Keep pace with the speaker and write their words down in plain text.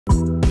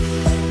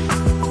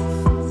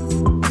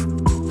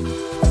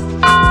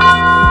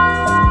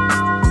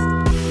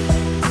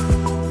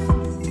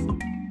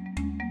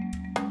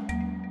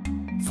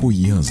For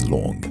years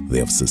long, they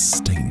have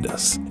sustained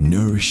us,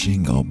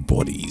 nourishing our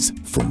bodies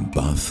from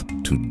birth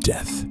to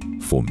death.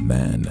 For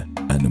man,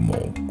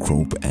 animal,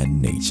 crop,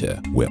 and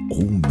nature, we're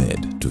all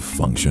made to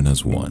function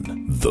as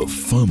one. The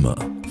farmer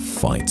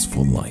fights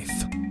for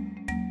life.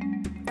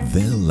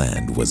 Their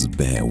land was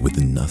bare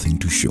with nothing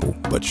to show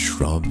but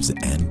shrubs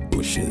and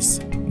bushes.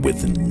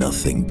 With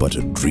nothing but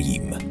a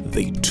dream,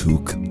 they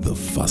took the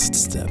first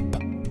step,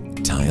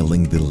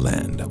 tilling the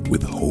land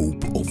with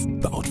hope of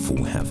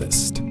bountiful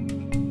harvest.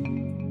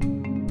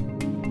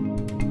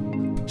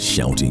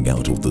 Shouting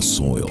out of the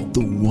soil,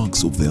 the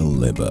works of their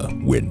labor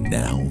were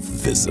now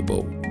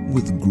visible.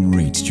 With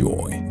great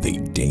joy, they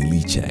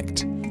daily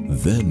checked.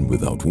 Then,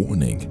 without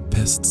warning,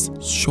 pests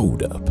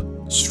showed up,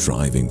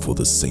 striving for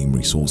the same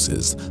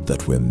resources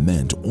that were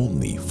meant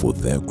only for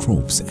their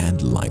crops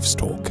and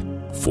livestock.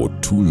 For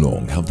too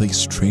long have they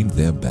strained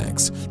their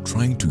backs,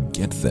 trying to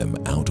get them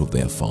out of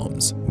their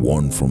farms.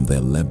 Worn from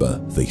their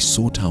labor, they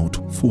sought out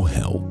for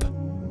help.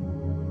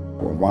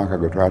 Omwaka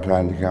gwe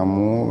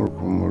twatandikamu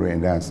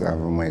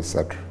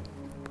 1973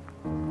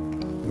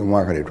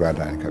 omwaka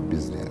twatandika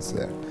bizinesi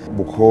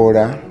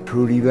Bukoola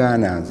tuli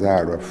baana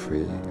nzaalwa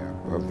ffe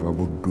bava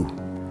Buddu.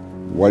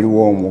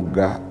 Waliwo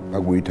omugga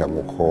baguyita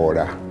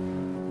Bukoola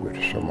gwe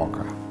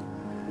tusomoka.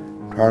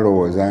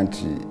 Twalowooza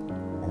nti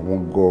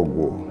omugga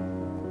ogwo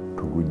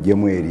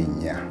tuguggyemu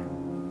erinnya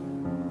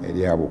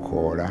erya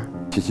Bukoola.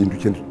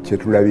 Kikintu kye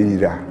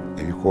tulabirira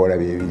ebikoola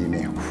bye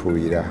birime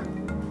okufuuyira,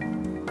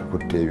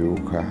 okutta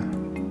ebiwuka,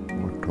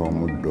 okutta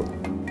omuddo.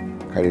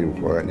 Kale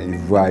Bukoola ne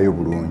livaayo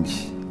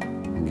bulungi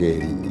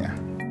ng'erinnya.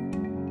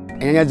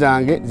 Ennyanya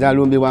zange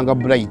zalumbibwanga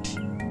Bright.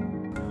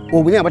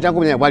 Obunyanya batanga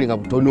obunyanya bwalinga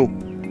butono.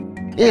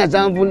 Ennyanya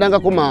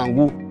zanvundangako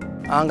mangu.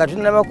 Nga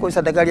tulinaba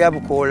kukozesa ddagala lya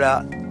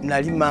Bukoola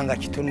nalimanga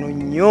kitono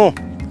nnyo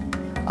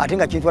ate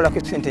nga kintwalako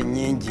ssente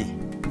nnyingi.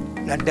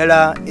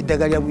 Naddala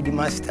eddagala lya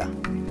Weedmaster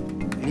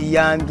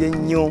liyambye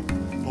nnyo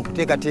mu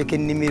kuteekateeka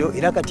ennimiro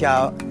era kati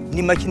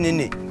nnima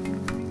kinene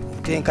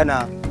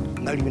okutenkana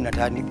nga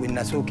bwe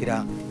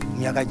nasookera mu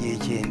myaka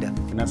gy'ekyenda.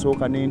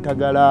 Nasooka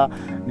n'entagala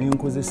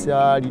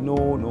n'enkozesa lino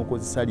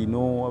n'okozesa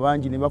lino,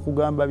 abangi ne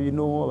bakugamba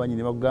bino, abangi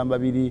ne bakugamba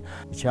biri,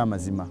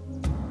 ekyamazima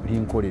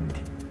linkoledde.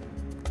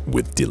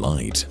 With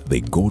delight,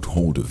 they got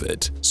hold of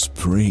it,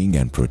 spraying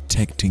and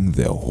protecting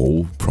their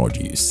whole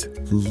produce.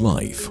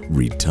 Life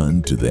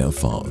returned to their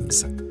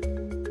farms.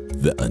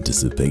 The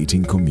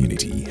anticipating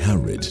community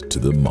hurried to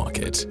the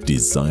market,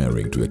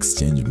 desiring to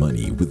exchange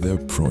money with their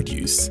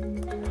produce.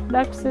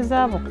 Practices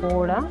za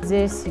Bukoola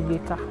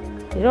zeesigika.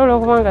 Era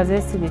olw'okubanga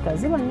zeesigika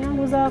ziba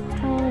nnyangu za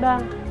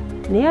kutunda.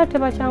 Naye ate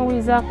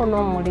bakyanguyizaako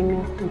n'omulimi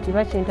nti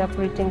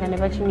bakinterpretinga ne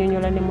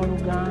bakinyonyola ne mu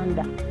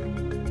Luganda.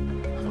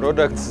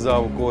 Products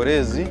za Bukoola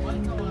ezi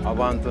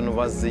abantu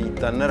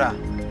nibaziyitanira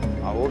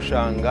aho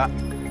oshanga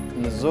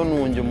nizo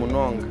nungi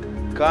munonga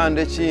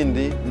kandi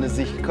ekindi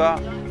nizihika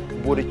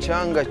buri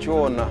kyanga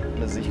kyona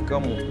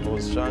nizihikamu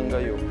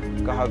nozishangayo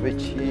kahabe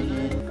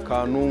kihihi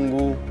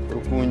kanungu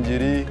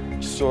rukungiri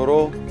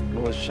kisoro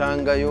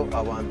nozishangayo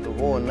abantu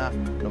bona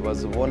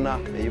nibazibona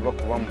eyo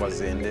bakuba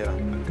mubazendera.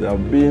 They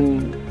have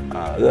been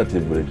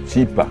relatively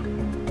cheaper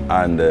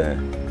and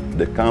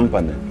the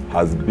company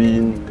has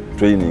been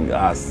training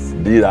us,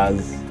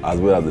 dealers, as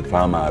well as the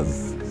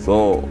farmers.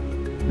 So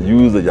the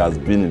usage has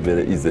been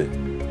very easy.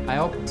 I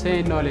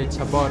obtained knowledge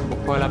about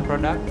Bukoola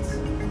products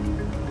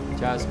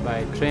just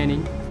by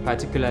training,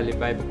 particularly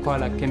by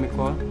Bukoola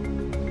chemical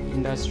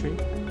industry.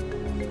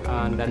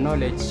 And the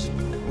knowledge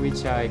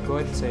which I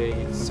got,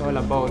 it's all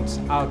about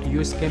how to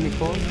use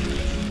chemicals.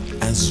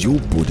 As your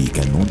body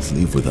cannot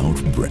live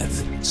without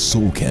breath,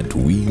 so can't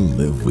we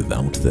live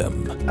without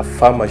them. A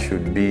farmer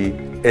should be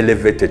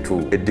elevated to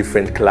a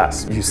different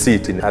class. You see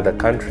it in other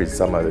countries,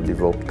 some other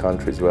developed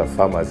countries where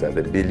farmers are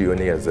the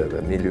billionaires, are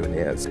the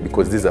millionaires,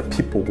 because these are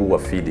people who are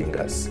feeding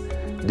us.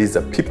 These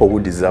are people who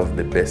deserve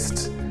the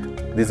best.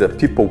 These are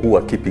people who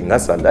are keeping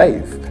us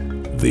alive.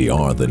 They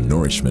are the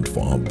nourishment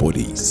for our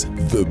bodies,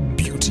 the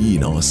beauty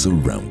in our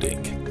surrounding.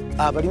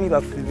 Abalimi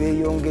baffe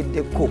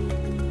beeyongeddeko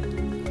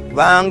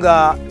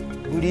banga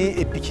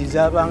buli epiki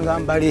zaabanga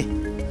mbale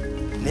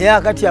naye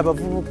akati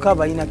abavubuka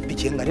balina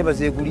piki nga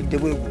tebazeegulidde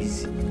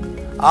bwegulizi.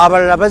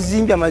 Abalala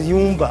bazimbye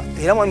amayumba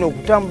era mwana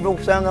okutambula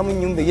okusangamu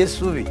ennyumba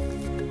ey'essubi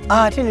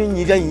ate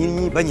nenyirira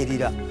nyinyi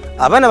banyirira.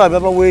 Abaana babe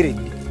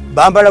babaweeredde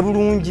bambala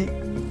bulungi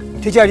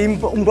tekyali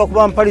omuntu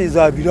akuba mpale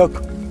za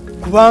biraka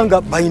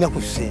kubanga balina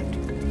ku ssente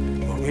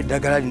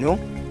olw'eddagala lino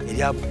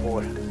erya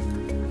Bukoola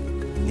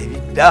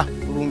nebidda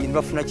bulungi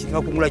nibafuna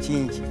bakungula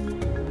kingi.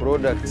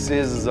 Products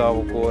ezi za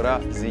Bukoola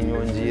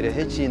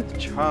zinyongiireho ekintu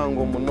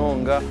kihango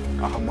munonga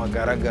aha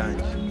magara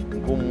gange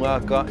nk'omu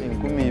mwaka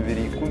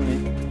 2010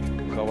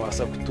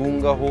 nkabasa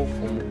kutungaho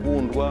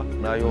omukundwa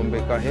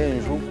nayombekaho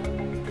enju.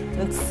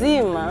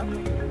 Nsiima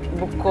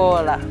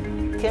Bukoola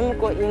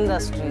chemical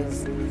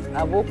industries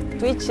abo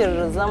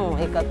twikiririzamu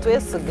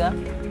ekatwesiga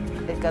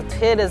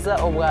ekatuheereza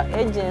obwa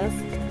agents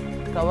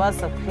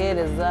tukabasa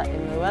kuheereza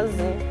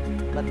emibazi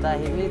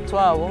bataahi biitu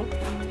abo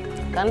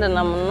kandi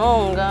na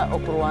munonga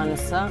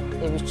okurwanisa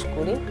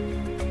ebicukuri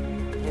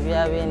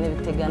ebyabeire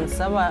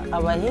nebiteganisa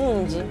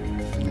abahingi.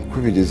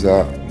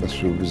 Nkubiriza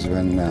basuubuzi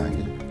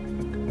bannange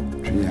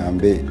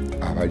tuyambe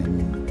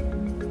abalimi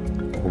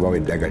okubawa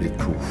eddagala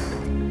ettuufu.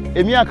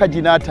 Emyaka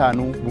gino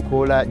 5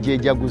 Bukoola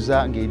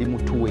gyejaguza ng'eri mu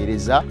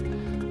tuweereza.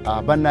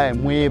 Bannaye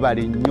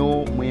mwebale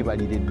nnyo,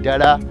 mwebalire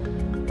ddala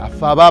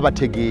afe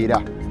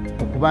abaabategeera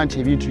okuba nti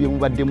ebintu bye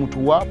mubadde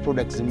mutuwa,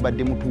 products ze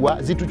mubadde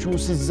mutuwa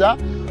zitukyusizza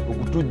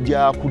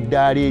okutujja ku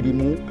ddaala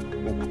erimu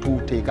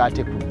okututeeka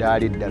ate ku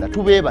ddaala eddala.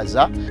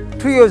 Tubeebaza.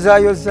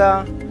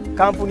 Tuyozaayoza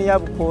kampuni ya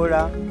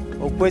Bukoola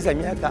okweza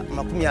myaka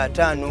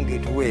 50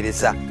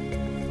 ng'etuweereza.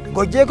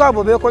 Ng'oggyeko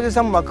abo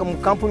beekozesa mu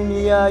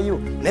kampuni yaayo,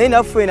 naye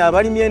naffe eno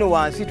abalimi eno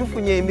wansi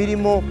tufunye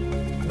emirimu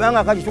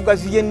kubanga kati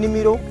tugaziya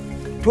ennimiro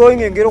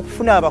twongera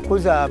okufuna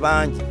abakozi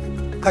abangi.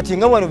 Kati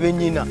nga wano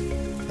bennyina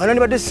bano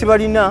nibadde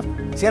sibalina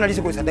singa nali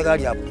sikozesa ddagala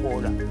lya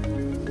Bukoola,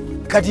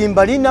 kati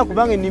mbalina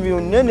kubanga ennimiro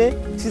nnene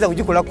sinza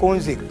kugikolako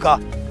nzekka.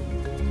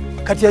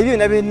 Kati ebyo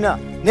byonna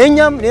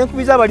byonna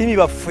nenkubiza abalimi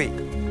baffe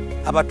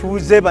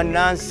abatuuze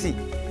bannansi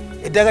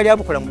eddagala lya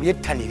Bukoola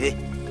mulyettanire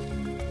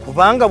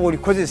kubanga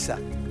bw'olikozesa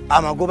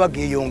amagoba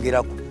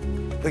geeyongerako.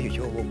 Ekyo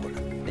kyoba okola.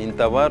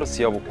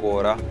 Intabarusi ya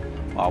Bukoola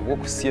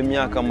habw'okussa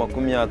emyaka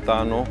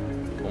 50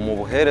 omu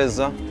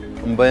buheereza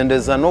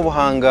mbendeza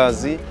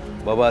n'obuhangazi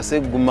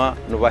babaase kuguma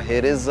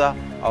nibaheereza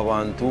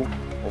abantu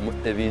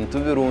ebintu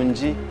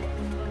birungi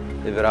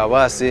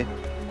ebirabaase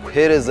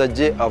kuheereza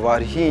gye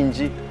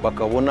abahingi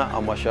bakabona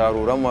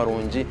amasharuura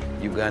amarungi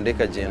Uganda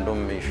ekagyenda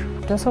omu maisho.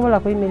 Tosobola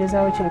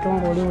kuyimirizaawo kintu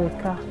ng'oli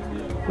wekka,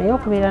 naye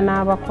okubeera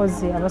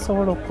n'abakozi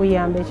abasobola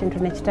okuyamba ekintu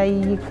ne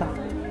kitayiyika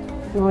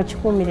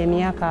n'okikuumira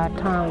emyaka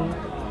 5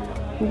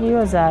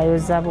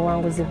 ngiyozaayoza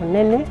buwanguzi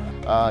bunene.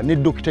 Ne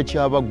Dokita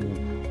Kyabagu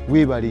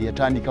weebale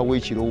yatandikawo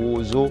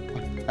ekirowoozo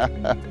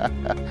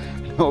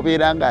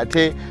n'obeera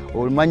ng'ate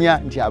omanya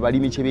nti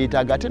abalimi kye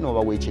beetaaga ate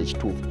n'obawa ekyo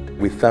ekituufu.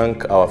 We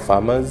thank our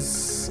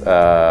farmers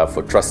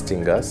for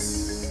trusting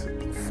us,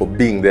 for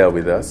being there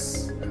with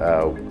us.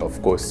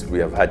 Of course, we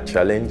have had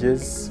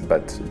challenges,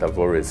 but they've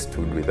always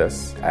stood with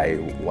us. I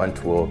want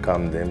to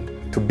welcome them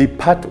to be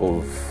part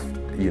of,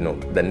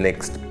 the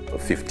next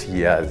 50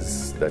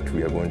 years that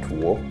we are going to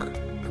walk.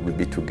 We'll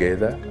be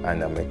together,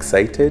 and I'm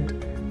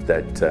excited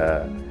that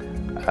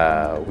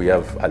we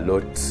have a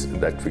lot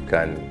that we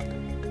can,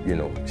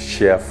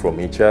 share from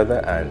each other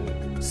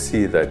and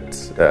see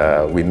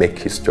that we make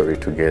history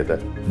together.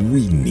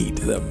 We need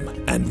them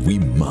and we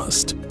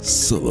must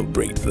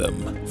celebrate them.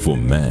 For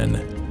man,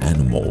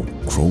 animal,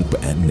 crop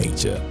and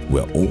nature,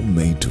 we're all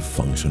made to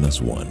function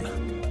as one.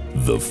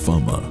 The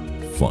farmer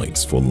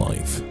fights for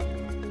life.